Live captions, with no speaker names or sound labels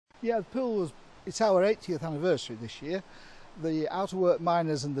Yeah, the pool was, it's our 80th anniversary this year. The out of work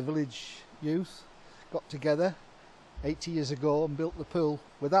miners and the village youth got together 80 years ago and built the pool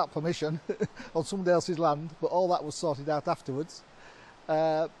without permission on somebody else's land, but all that was sorted out afterwards.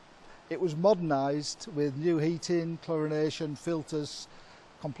 It was modernised with new heating, chlorination, filters,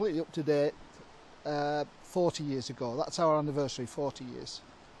 completely up to date 40 years ago. That's our anniversary, 40 years.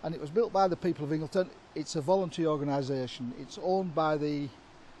 And it was built by the people of Ingleton. It's a voluntary organisation. It's owned by the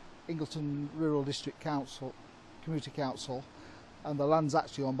Ingleton Rural District Council, Community Council, and the land's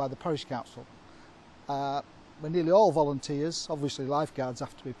actually owned by the Parish Council. We're nearly all volunteers. Obviously lifeguards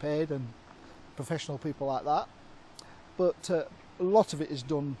have to be paid and professional people like that, but a lot of it is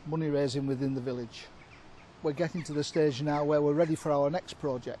done money raising within the village. We're getting to the stage now where we're ready for our next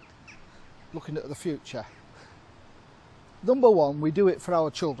project, looking at the future. Number one, we do it for our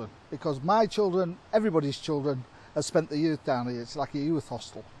children, because my children, everybody's children, have spent the youth down here. It's like a youth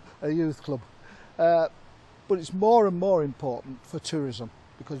hostel, a youth club. But it's more and more important for tourism,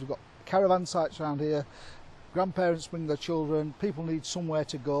 because we've got caravan sites around here, grandparents bring their children, people need somewhere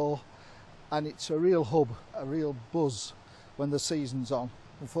to go, and it's a real hub, a real buzz when the season's on.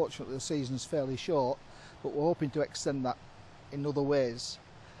 Unfortunately, the season's fairly short, but we're hoping to extend that in other ways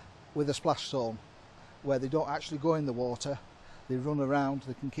with a splash zone where they don't actually go in the water, they run around,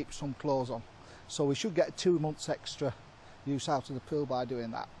 they can keep some clothes on. So we should get 2 months extra use out of the pool by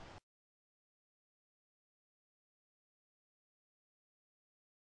doing that.